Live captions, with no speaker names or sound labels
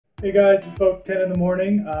Hey guys, it's about 10 in the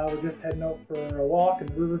morning. We're just heading out for a walk in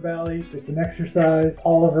the river valley. It's an exercise.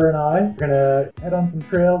 Oliver and I are gonna head on some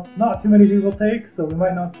trails. Not too many people take, so we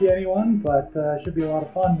might not see anyone, but it should be a lot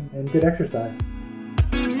of fun and good exercise.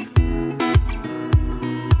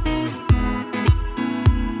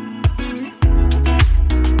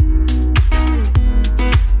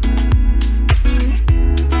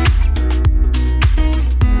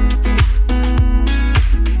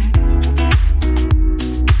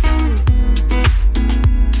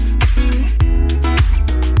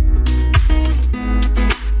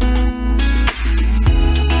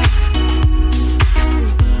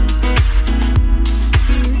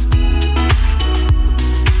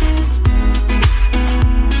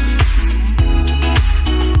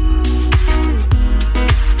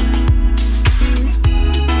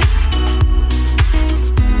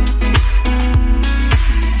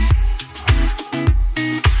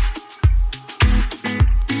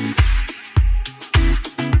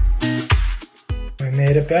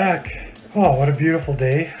 Made it back. Oh, what a beautiful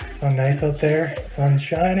day. So nice out there. Sun's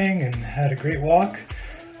shining and had a great walk.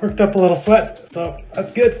 Worked up a little sweat, so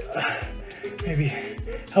that's good. Maybe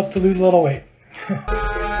helped to lose a little weight.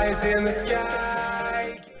 Hi,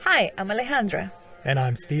 I'm Alejandra. And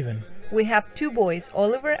I'm Steven. We have two boys,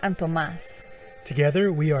 Oliver and Tomas.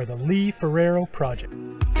 Together, we are the Forero Project.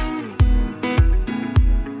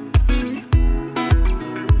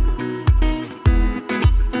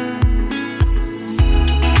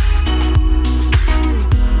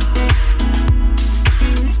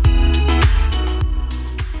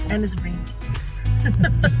 And it's green.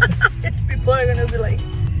 People are gonna be like,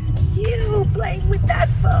 you playing with that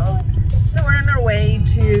phone? So we're on our way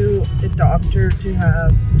to the doctor to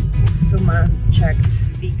have Tomas checked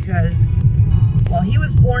because, well, he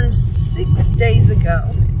was born 6 days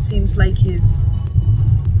ago. It seems like his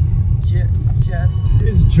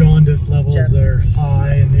jaundice levels are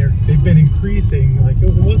high, and they've been increasing. Like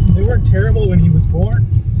they weren't terrible when he was born,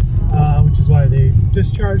 which is why they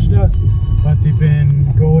discharged us. But they've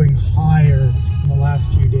been going higher in the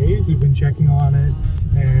last few days. We've been checking on it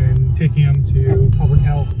and taking him to public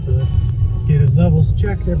health to get his levels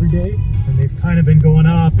checked every day. And they've kind of been going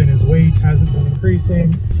up, and his weight hasn't been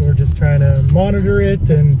increasing. So we're just trying to monitor it,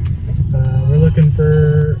 and we're looking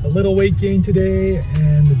for a little weight gain today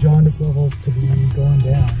and the jaundice levels to be going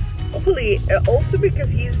down. Hopefully, also because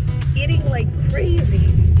he's eating like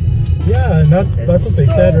crazy. Yeah, and that's what they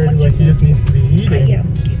said, right? Like he just needs to be eating. I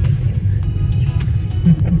am giving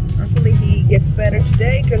him. Hopefully he gets better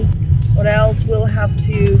today, because what else, we'll have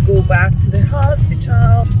to go back to the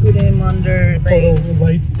hospital to put him under photo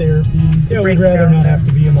light therapy. Yeah, we'd rather not have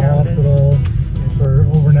to be in the hospital for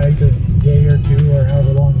overnight, a day or two, or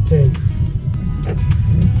however long it takes.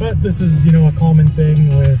 But this is, you know, a common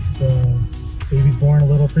thing with babies born a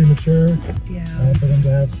little premature. Yeah. For them to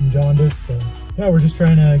have some jaundice. So yeah, we're just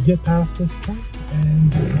trying to get past this point and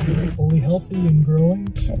be fully healthy and growing.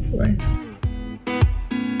 Hopefully.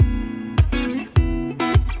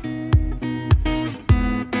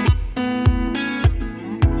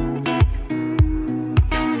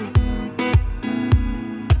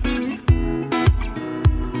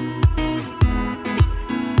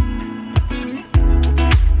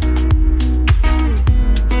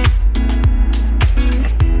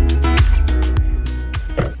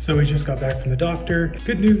 So we just got back from the doctor.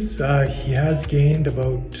 Good news, he has gained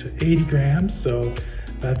about 80 grams, so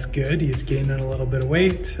that's good. He's gaining a little bit of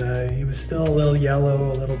weight. He was still a little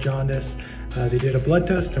yellow, a little jaundice. They did a blood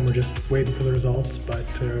test and we're just waiting for the results, but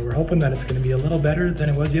we're hoping that it's gonna be a little better than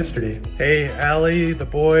it was yesterday. Hey, Allie, the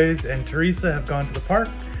boys, and Teresa have gone to the park,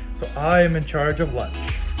 so I am in charge of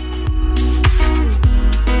lunch.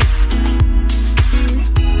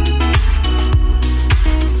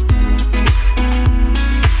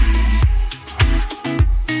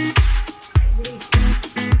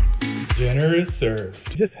 Dinner is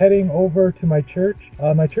served. Just heading over to my church.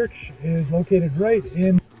 My church is located right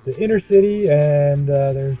in the inner city, and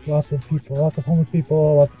there's lots of people, lots of homeless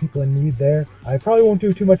people, lots of people in need there. I probably won't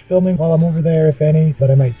do too much filming while I'm over there, if any,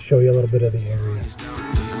 but I might show you a little bit of the area.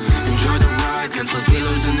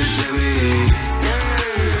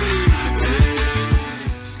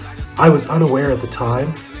 I was unaware at the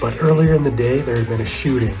time, but earlier in the day there had been a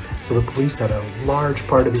shooting, so the police had a large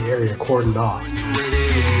part of the area cordoned off.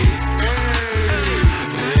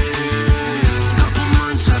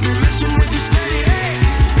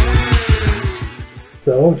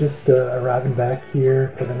 So just arriving back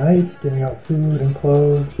here for the night, giving out food and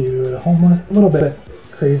clothes to the homeless. A little bit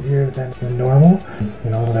crazier than normal. You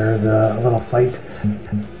know, there's a little fight.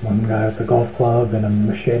 One guy with a golf club and a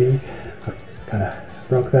machete kind of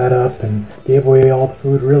broke that up and gave away all the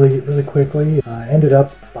food really quickly. Ended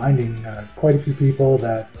up finding quite a few people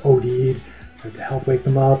that OD'd to help wake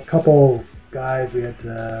them up. A couple guys we had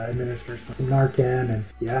to administer some Narcan, and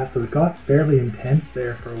yeah, so it got fairly intense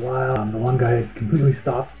there for a while. The one guy had completely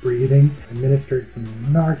stopped breathing, administered some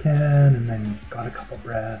Narcan, and then got a couple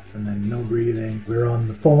breaths, and then no breathing. We were on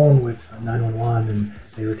the phone with 911, and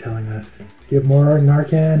they were telling us give more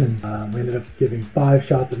Narcan, and we ended up giving 5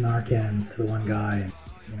 shots of Narcan to the one guy, and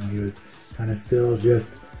you know, he was kind of still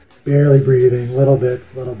just barely breathing, little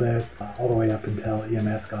bits, all the way up until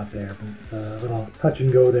EMS got there. It was a little touch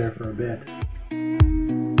and go there for a bit.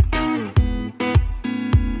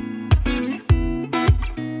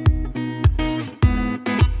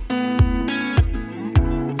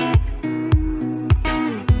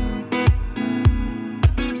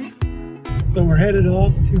 So we're headed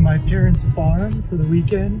off to my parents' farm for the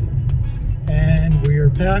weekend, and we are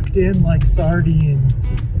packed in like sardines.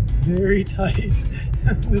 Very tight.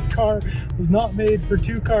 This car was not made for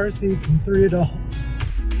 2 car seats and 3 adults.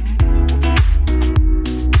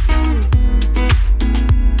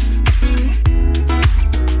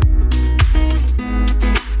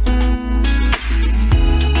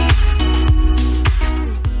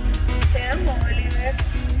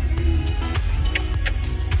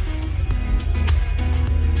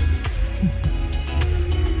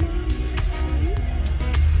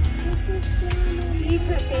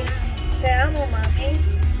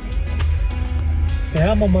 Te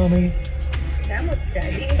amo, mommy. Te amo,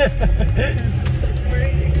 daddy.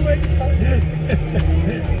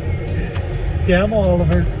 Te amo,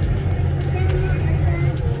 Oliver.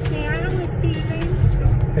 Te amo, Steven.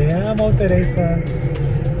 Te amo, Teresa.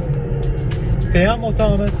 Te amo,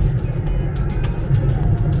 Thomas.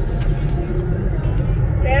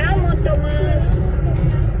 Te amo, Tomás.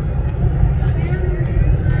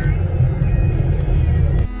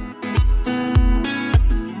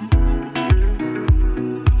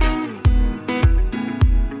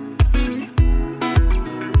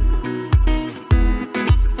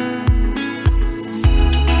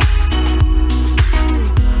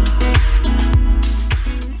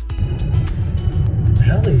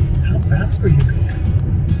 Fast were you going?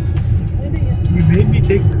 You made me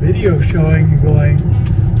take the video showing you going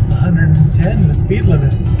 110, the speed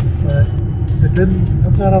limit, but it didn't.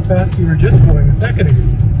 That's not how fast you were just going a second ago.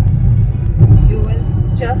 It was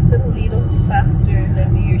just a little faster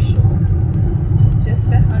than usual. Just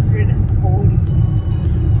 140.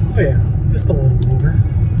 Oh yeah, just a little over.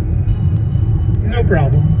 No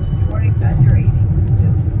problem. Or exaggerating. It's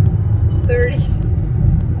just 30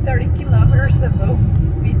 kilometers above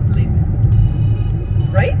speed limit.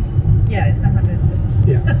 Right? Yeah, it's 110.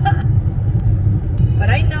 Yeah. But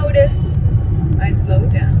I noticed I slowed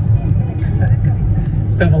down.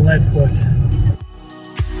 Just have a lead foot.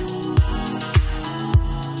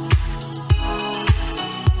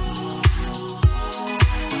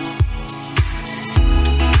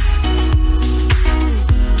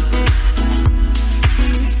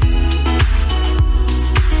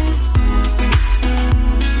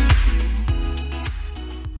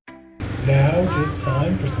 Now just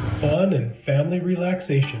time for some fun and family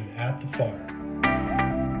relaxation at the farm.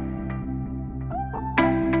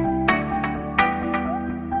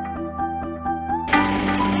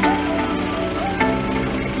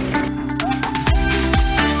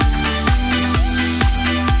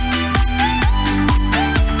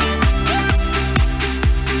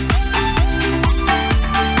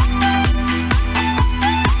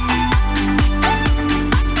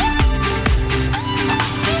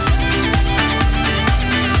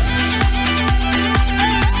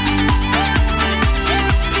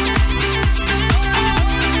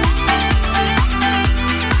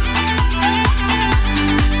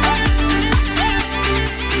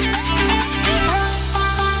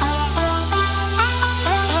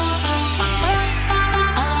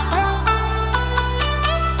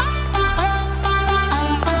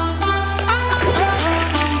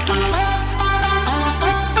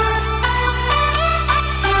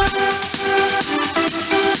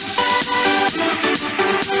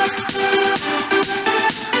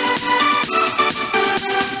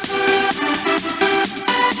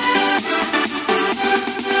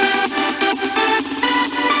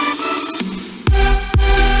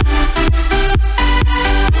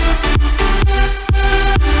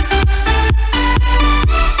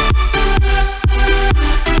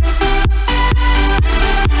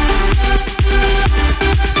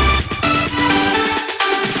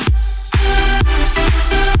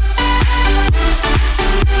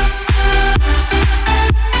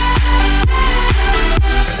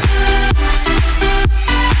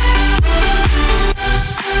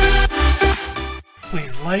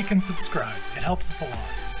 like and subscribe. It helps us a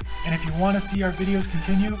lot. And if you want to see our videos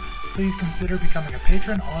continue, please consider becoming a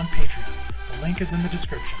patron on Patreon. The link is in the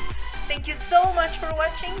description. Thank you so much for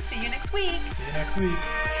watching. See you next week. See you next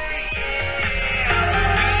week.